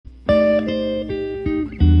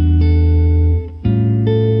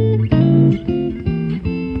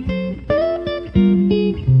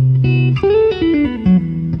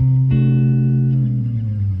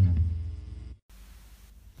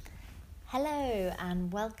Hello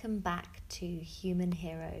and welcome back to Human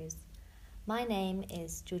Heroes. My name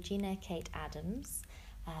is Georgina Kate Adams,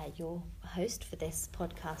 your host for this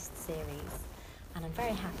podcast series, and I'm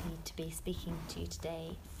very happy to be speaking to you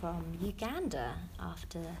today from Uganda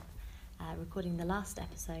after recording the last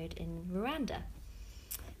episode in Rwanda.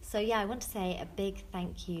 So I want to say a big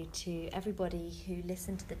thank you to everybody who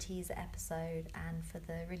listened to the teaser episode and for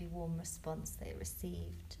the really warm response that it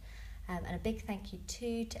received. And a big thank you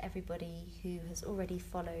too to everybody who has already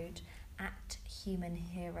followed at Human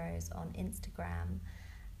Heroes on Instagram,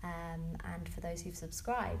 and for those who've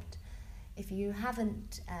subscribed. If you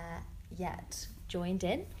haven't yet joined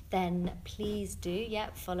in, then please do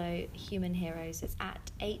follow Human Heroes. It's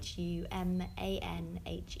at HUMANHEROES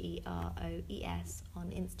on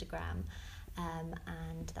Instagram,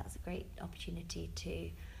 and that's a great opportunity to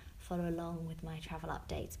follow along with my travel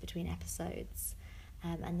updates between episodes.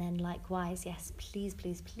 And then likewise, please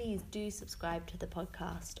do subscribe to the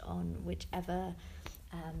podcast on whichever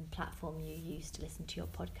platform you use to listen to your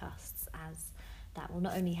podcasts, as that will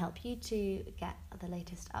not only help you to get the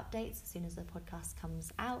latest updates as soon as the podcast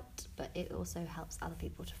comes out, but it also helps other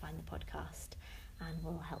people to find the podcast and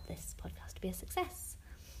will help this podcast to be a success.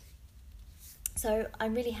 So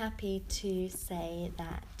I'm really happy to say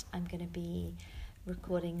that I'm going to be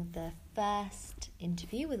recording the first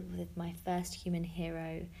interview with my first human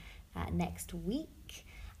hero next week,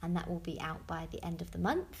 and that will be out by the end of the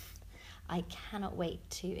month. I cannot wait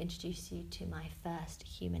to introduce you to my first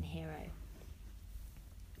human hero.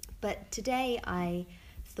 But today I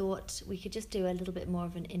thought we could just do a little bit more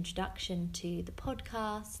of an introduction to the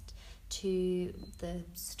podcast, to the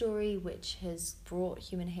story which has brought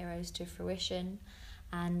Human Heroes to fruition,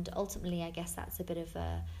 and ultimately I guess that's a bit of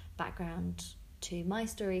a background to my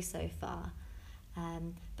story so far,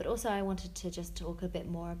 but also I wanted to just talk a bit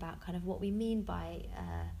more about kind of what we mean by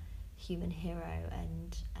a human hero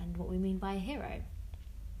and what we mean by a hero.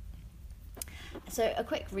 So a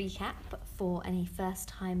quick recap for any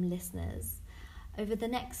first-time listeners. Over the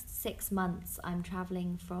next 6 months, I'm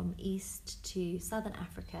travelling from East to Southern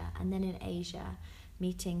Africa and then in Asia,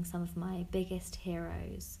 meeting some of my biggest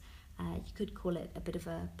heroes. You could call it a bit of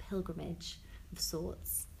a pilgrimage of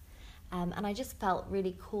sorts. And I just felt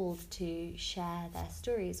really called to share their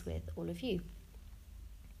stories with all of you.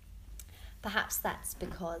 Perhaps that's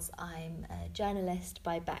because I'm a journalist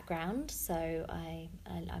by background, so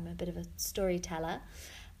I'm a bit of a storyteller,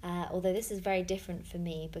 although this is very different for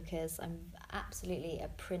me because I'm absolutely a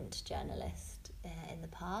print journalist in the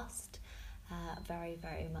past, very,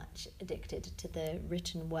 very much addicted to the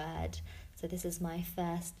written word. So this is my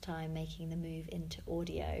first time making the move into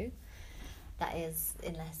audio. That is,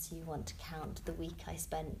 unless you want to count the week I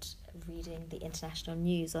spent reading the international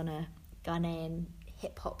news on a Ghanaian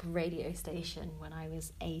hip-hop radio station when I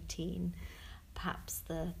was 18. Perhaps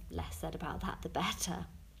the less said about that, the better.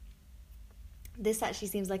 This actually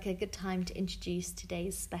seems like a good time to introduce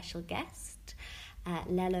today's special guest,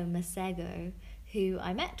 Lelo Masego, who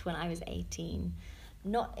I met when I was 18,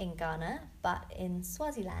 not in Ghana, but in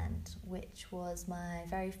Swaziland, which was my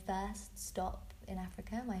very first stop in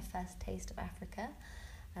Africa, my first taste of Africa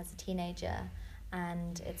as a teenager,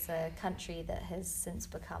 and it's a country that has since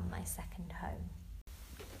become my second home.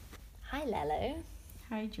 Hi Lelo.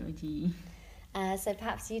 Hi Georgie. So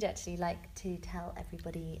perhaps you'd actually like to tell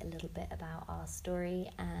everybody a little bit about our story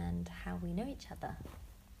and how we know each other.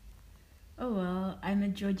 Oh well, I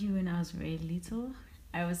met Georgie when I was very little.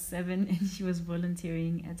 I was 7 and she was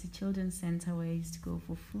volunteering at a children's center where I used to go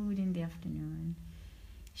for food in the afternoon.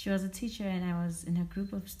 She was a teacher and I was in a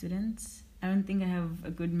group of students. I don't think I have a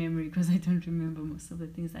good memory because I don't remember most of the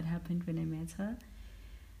things that happened when I met her.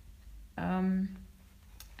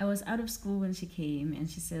 I was out of school when she came, and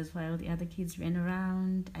she says while the other kids ran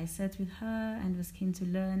around, I sat with her and was keen to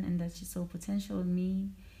learn and that she saw potential in me.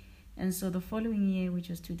 And so the following year, which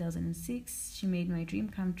was 2006, she made my dream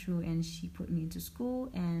come true and she put me into school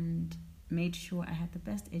and made sure I had the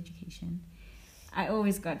best education. I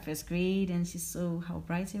always got first grade and she saw how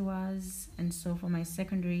bright I was. And so for my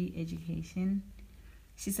secondary education,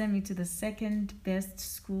 she sent me to the second best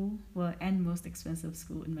school, and most expensive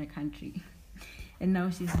school in my country. And now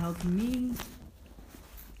she's helping me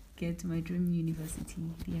get to my dream university,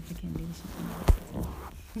 the African Leadership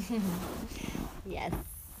University. Yes,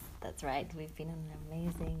 that's right. We've been on an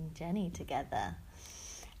amazing journey together.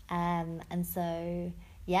 And so,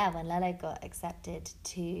 when Lelo got accepted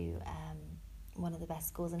to one of the best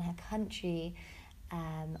schools in her country,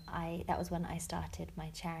 that was when I started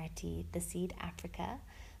my charity, The Seed Africa,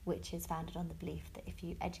 which is founded on the belief that if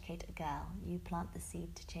you educate a girl, you plant the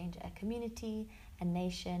seed to change a community, a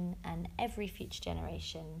nation, and every future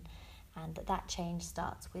generation. and that change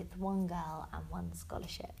starts with one girl and one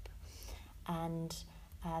scholarship. And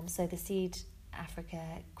so the Seed Africa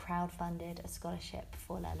crowdfunded a scholarship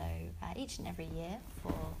for Lelo each and every year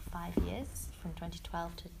for 5 years, from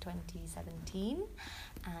 2012 to 2017.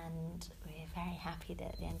 And we're very happy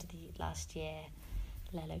that at the end of the last year,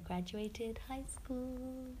 Lelo graduated high school.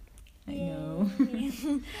 I know.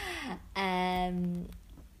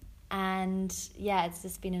 And yeah, it's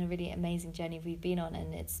just been a really amazing journey we've been on,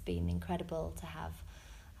 and it's been incredible to have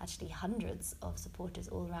actually hundreds of supporters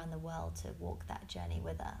all around the world to walk that journey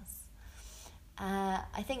with us.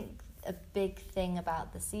 I think a big thing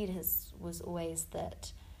about the Seed was always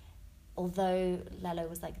that although Lelo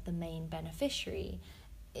was like the main beneficiary,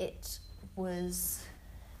 it was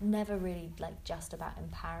never really like just about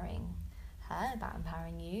empowering her, about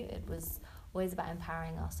empowering you. It was always about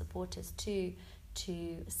empowering our supporters too,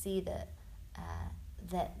 to see that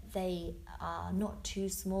that they are not too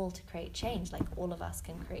small to create change. Like, all of us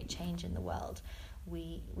can create change in the world.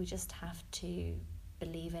 We just have to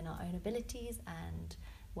believe in our own abilities and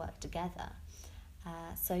work together.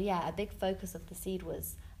 So yeah, a big focus of the Seed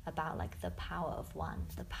was about like the power of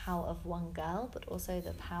one girl, but also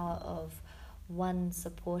the power of one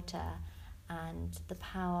supporter, and the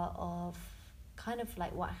power of kind of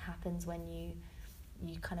like what happens when you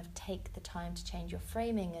kind of take the time to change your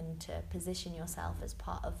framing and to position yourself as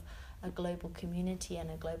part of a global community and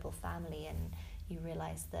a global family, and you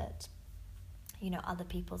realize that, you know, other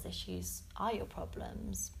people's issues are your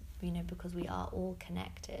problems, you know, because we are all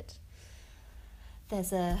connected.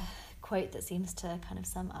 There's a quote that seems to kind of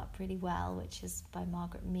sum up really well, which is by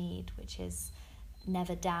Margaret Mead, which is,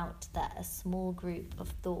 "Never doubt that a small group of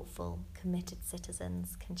thoughtful, committed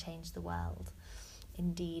citizens can change the world.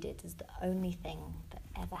 Indeed, it is the only thing that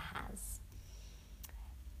ever has."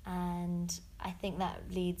 And I think that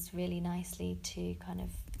leads really nicely to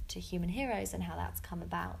to Human Heroes and how that's come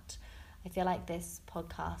about. I feel like this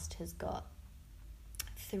podcast has got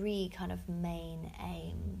 3 kind of main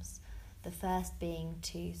aims. The first being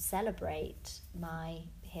to celebrate my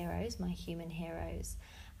heroes, my human heroes,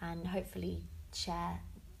 and hopefully share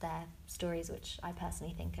their stories, which I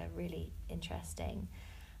personally think are really interesting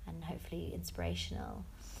and hopefully inspirational.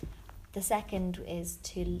 The second is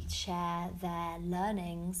to share their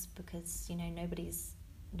learnings, because, you know, nobody's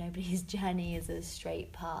journey is a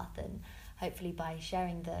straight path, and hopefully by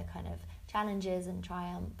sharing the kind of challenges and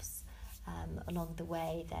triumphs along the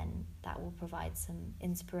way, then that will provide some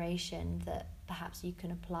inspiration that perhaps you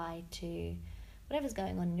can apply to whatever's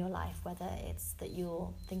going on in your life, whether it's that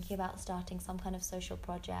you're thinking about starting some kind of social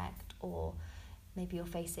project, or maybe you're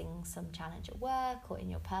facing some challenge at work or in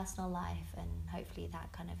your personal life, and hopefully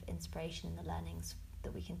that kind of inspiration and the learnings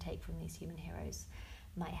that we can take from these human heroes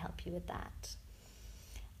might help you with that.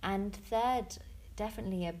 And third,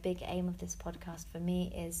 definitely a big aim of this podcast for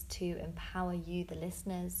me is to empower you, the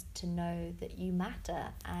listeners, to know that you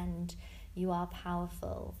matter and you are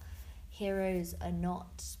powerful. Heroes are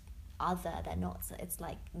not it's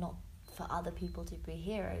like not for other people to be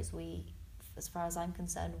heroes. As far as I'm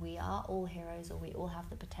concerned, we are all heroes, or we all have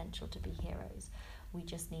the potential to be heroes. We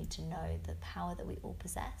just need to know the power that we all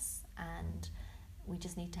possess, and we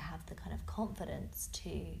just need to have the kind of confidence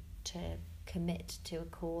to commit to a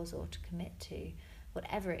cause, or to commit to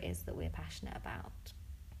whatever it is that we're passionate about.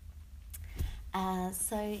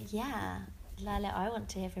 So yeah, Lalo, I want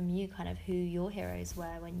to hear from you kind of who your heroes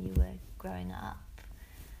were when you were growing up.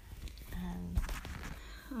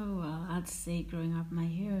 Oh, well, I'd say growing up, my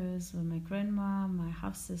heroes were my grandma, my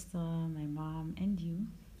half-sister, my mom, and you.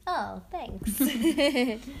 Oh, thanks.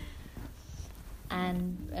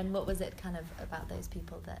 And what was it kind of about those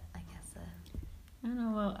people that I guess... I don't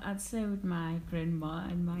know, well, I'd say with my grandma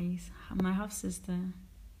and my half-sister,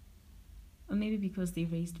 or maybe because they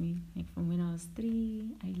raised me, like from when I was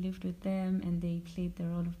 3, I lived with them, and they played the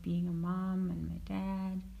role of being a mom and my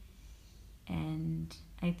dad. And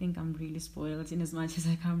I think I'm really spoiled, in as much as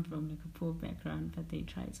I come from like a poor background, but they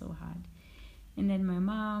tried so hard. And then my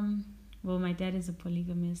mom, well, my dad is a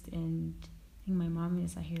polygamist, and I think my mom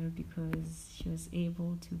is a hero because she was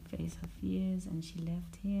able to face her fears, and she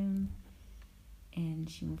left him, and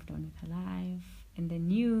she moved on with her life. And then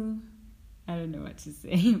you, I don't know what to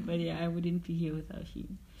say, but yeah, I wouldn't be here without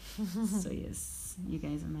you. So yes, you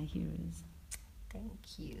guys are my heroes.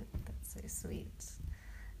 Thank you. That's so sweet.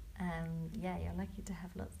 Yeah, you're lucky to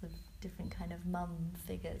have lots of different kind of mum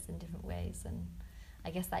figures in different ways, and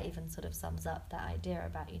I guess that even sort of sums up that idea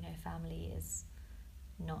about, you know, family is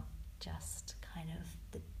not just kind of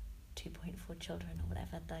the 2.4 children or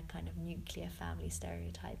whatever the kind of nuclear family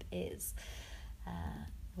stereotype is.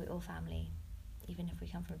 We're all family, even if we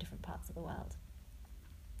come from different parts of the world.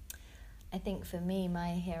 I think for me,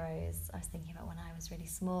 my heroes, I was thinking about when I was really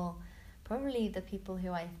small, probably the people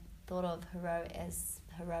who I thought of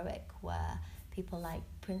heroic were people like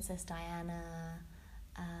Princess Diana,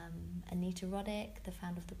 Anita Roddick, the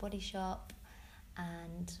founder of the Body Shop,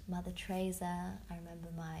 and Mother Teresa. I remember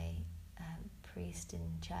my priest in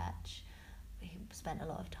church who spent a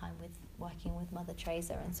lot of time working with Mother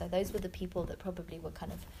Teresa, and so those were the people that probably were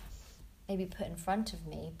kind of maybe put in front of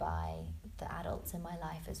me by the adults in my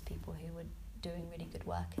life as people who were doing really good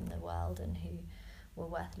work in the world and who were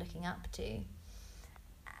worth looking up to.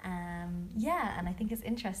 And I think it's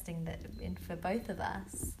interesting that for both of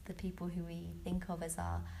us, the people who we think of as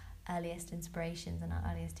our earliest inspirations and our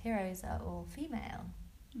earliest heroes are all female.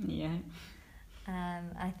 Yeah.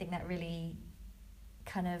 I think that really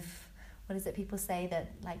kind of, what is it people say,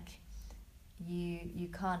 that like you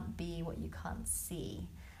can't be what you can't see.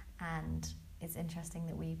 And it's interesting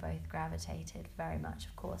that we both gravitated very much,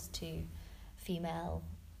 of course, to female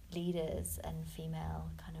leaders and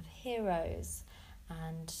female kind of heroes.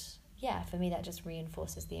 And yeah, for me that just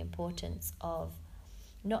reinforces the importance of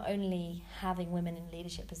not only having women in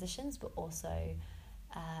leadership positions, but also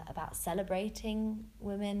about celebrating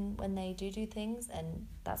women when they do things. And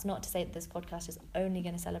that's not to say that this podcast is only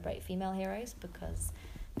going to celebrate female heroes, because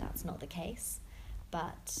that's not the case.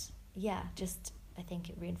 But yeah, just I think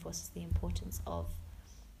it reinforces the importance of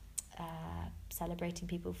celebrating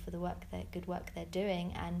people for the good work they're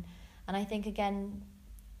doing, and I think again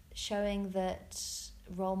showing that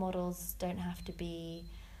role models don't have to be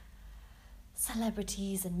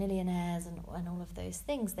celebrities and millionaires and all of those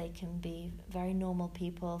things. They can be very normal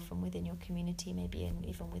people from within your community, maybe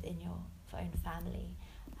even within your own family,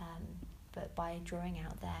 but by drawing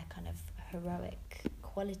out their kind of heroic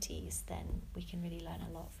qualities, then we can really learn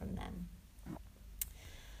a lot from them.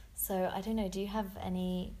 So I don't know, do you have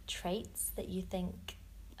any traits that you think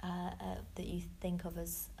of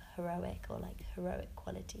as heroic, or like heroic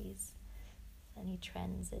qualities? Any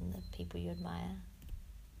trends in the people you admire?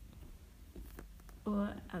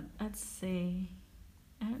 Well, I'd say,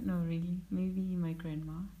 I don't know really, maybe my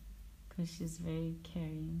grandma, because she's very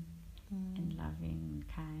caring and loving and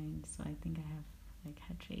kind, so I think I have like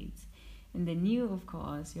her traits. And then you, of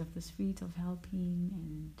course, you have the spirit of helping,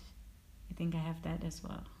 and I think I have that as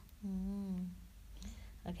well.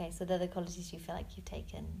 Okay, so they're the qualities you feel like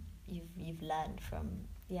you've learned from,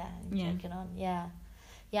 taken on. Yeah,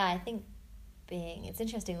 I think it's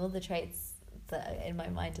interesting, all the traits that are in my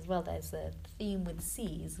mind as well. There's a theme with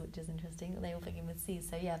C's, which is interesting. They all begin with C's.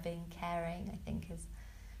 So yeah, being caring, I think, is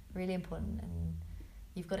really important. And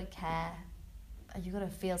you've got to care. You've got to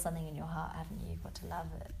feel something in your heart, haven't you? You've got to love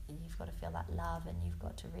it. You've got to feel that love, and you've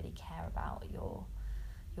got to really care about your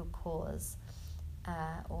cause,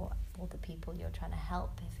 or the people you're trying to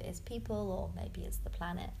help, if it is people or maybe it's the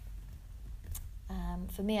planet.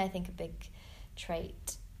 For me, I think a big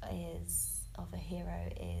trait of a hero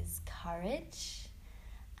is courage,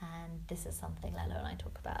 and this is something Lelo and I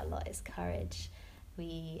talk about a lot, is courage.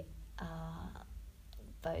 We are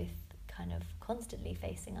both kind of constantly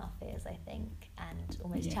facing our fears, I think, and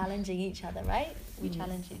almost challenging each other, right? We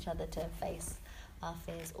challenge each other to face our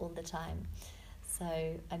fears all the time.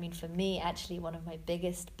 So, I mean, for me, actually, one of my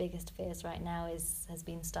biggest fears right now has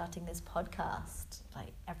been starting this podcast.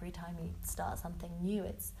 Like, every time you start something new,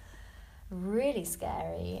 it's really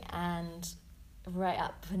scary. And right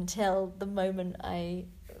up until the moment I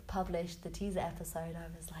published the teaser episode, I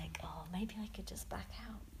was like, oh, maybe I could just back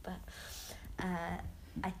out. But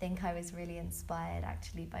I think I was really inspired,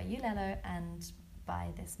 actually, by you, Lelo, and by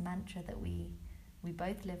this mantra that we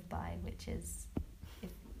both live by, which is,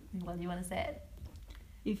 you want to say it?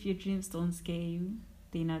 If your dreams don't scare you,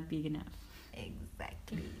 they're not big enough.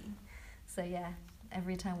 Exactly. So yeah,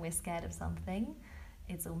 every time we're scared of something,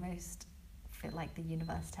 it's almost feel like the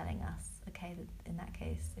universe telling us, okay, in that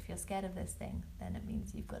case, if you're scared of this thing, then it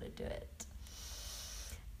means you've got to do it.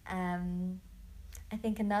 I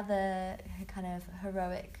think another kind of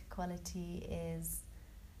heroic quality is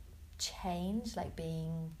change, like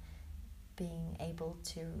being able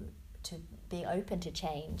to be open to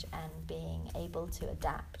change and being able to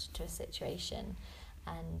adapt to a situation.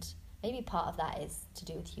 And maybe part of that is to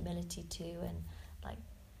do with humility too, and like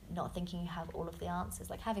not thinking you have all of the answers,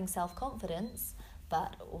 like having self-confidence,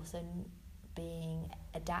 but also being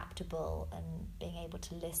adaptable and being able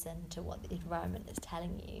to listen to what the environment is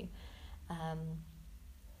telling you.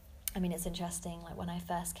 I mean, it's interesting, like when I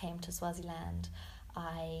first came to Swaziland,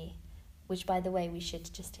 which by the way, we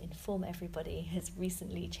should just inform everybody, has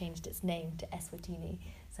recently changed its name to Eswatini.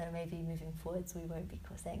 So maybe moving forwards, we won't be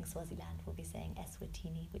saying Swaziland, we'll be saying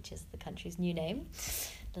Eswatini, which is the country's new name.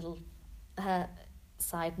 Little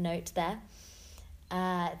side note there.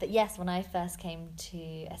 That yes, when I first came to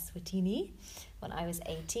Eswatini, when I was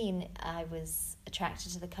 18, I was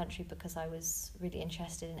attracted to the country because I was really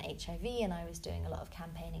interested in HIV, and I was doing a lot of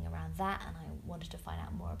campaigning around that, and I wanted to find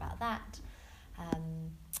out more about that.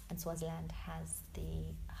 And Swaziland has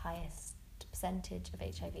the highest percentage of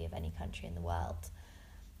HIV of any country in the world.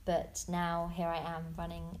 But now here I am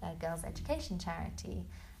running a girls' education charity,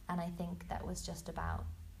 and I think that was just about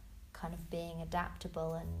kind of being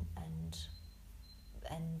adaptable and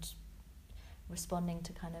responding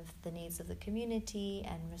to kind of the needs of the community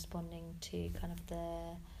and responding to kind of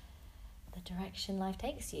the direction life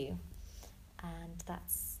takes you. And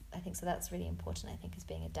that's really important, I think, is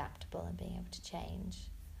being adaptable and being able to change.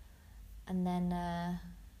 And then I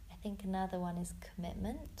think another one is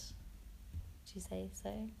commitment. Would you say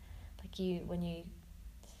so? Like I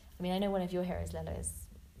know one of your heroes, Lelo, is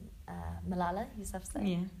Malala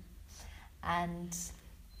Yousafzai. Yeah. And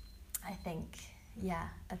I think,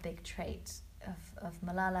 a big trait of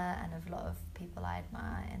Malala and of a lot of people I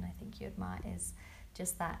admire, and I think you admire, is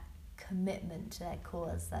just that commitment to their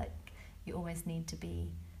cause. Like, you almost need to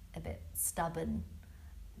be a bit stubborn,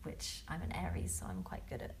 which I'm an Aries, so I'm quite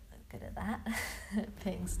good at that,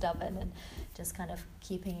 being stubborn and just kind of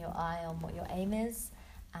keeping your eye on what your aim is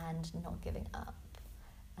and not giving up.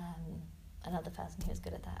 Another person who was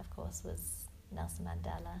good at that, of course, was Nelson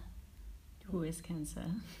Mandela, who is Cancer.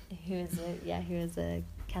 Who is a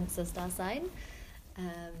Cancer star sign,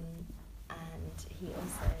 and he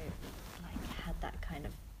also had that kind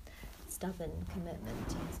of stubborn commitment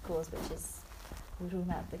to his cause, which is, we were talking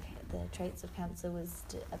about the traits of Cancer was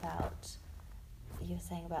about, you were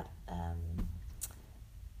saying about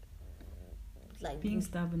being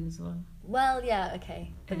stubborn as well. Well, yeah,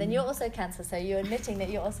 okay, but then you're also Cancer, so you're admitting that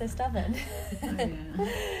you're also stubborn. Oh, yeah.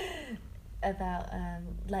 About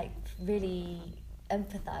really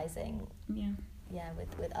empathizing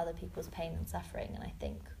with other people's pain and suffering. And I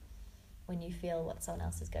think when you feel what someone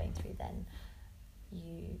else is going through, then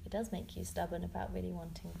it does make you stubborn about really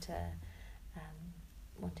wanting to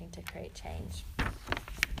create change.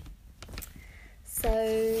 So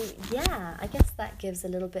I guess that gives a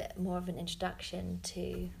little bit more of an introduction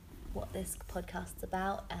to what this podcast's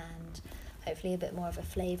about, and hopefully a bit more of a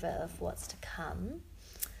flavour of what's to come.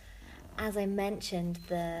 As I mentioned,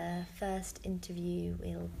 the first interview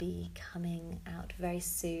will be coming out very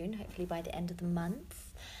soon, hopefully by the end of the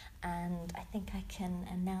month. And I think I can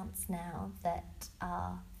announce now that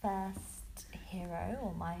our first hero,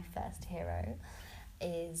 or my first hero,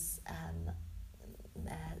 is a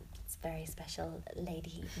very special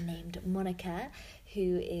lady named Monica,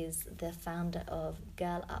 who is the founder of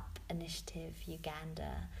Girl Up Initiative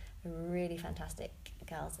Uganda, a really fantastic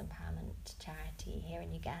girls' empowerment charity here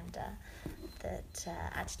in Uganda that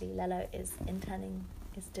actually Lelo is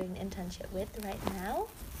doing an internship with right now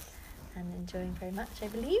and enjoying very much, I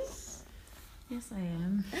believe. Yes, I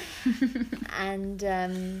am. And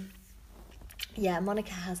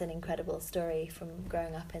Monica has an incredible story from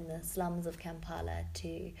growing up in the slums of Kampala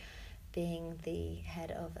to being the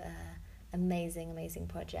head of an amazing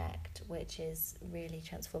project which is really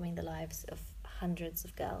transforming the lives of hundreds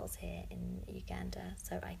of girls here in Uganda.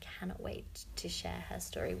 So I cannot wait to share her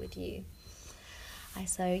story with you. I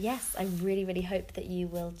really hope that you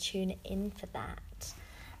will tune in for that.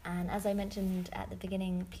 And as I mentioned at the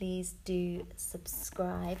beginning, please do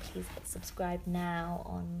subscribe. Please hit subscribe now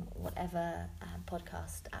on whatever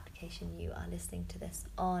podcast application you are listening to this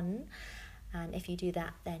on. And if you do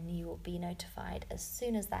that, then you will be notified as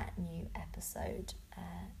soon as that new episode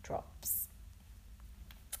drops.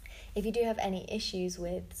 If you do have any issues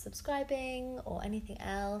with subscribing or anything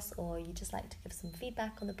else, or you just like to give some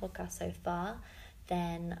feedback on the podcast so far,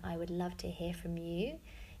 then I would love to hear from you.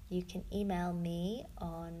 You can email me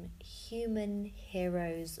on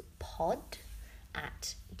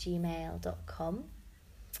humanheroespod@gmail.com.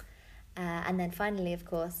 And then finally, of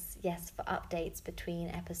course, for updates between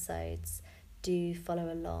episodes, do follow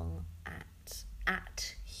along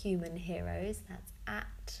at Human Heroes. That's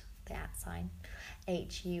at the @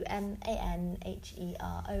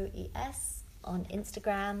 HUMANHEROES on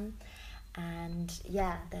Instagram. And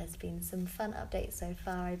there's been some fun updates so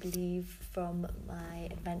far, I believe, from my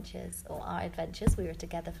adventures, or our adventures. We were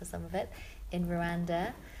together for some of it in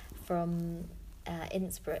Rwanda, from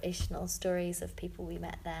inspirational stories of people we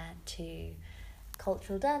met there to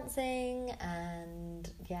cultural dancing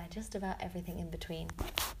and just about everything in between.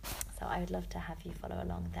 So I would love to have you follow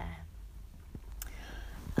along there.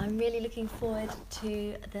 I'm really looking forward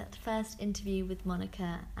to that first interview with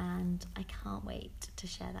Monica, and I can't wait to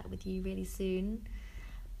share that with you really soon.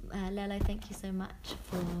 Lelo, thank you so much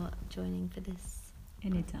for joining for this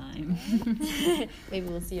Anytime. Maybe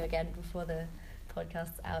we'll see you again before the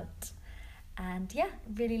podcast's out. And yeah,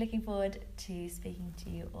 really looking forward to speaking to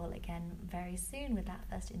you all again very soon with that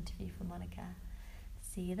first interview for Monica.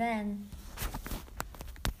 See you then.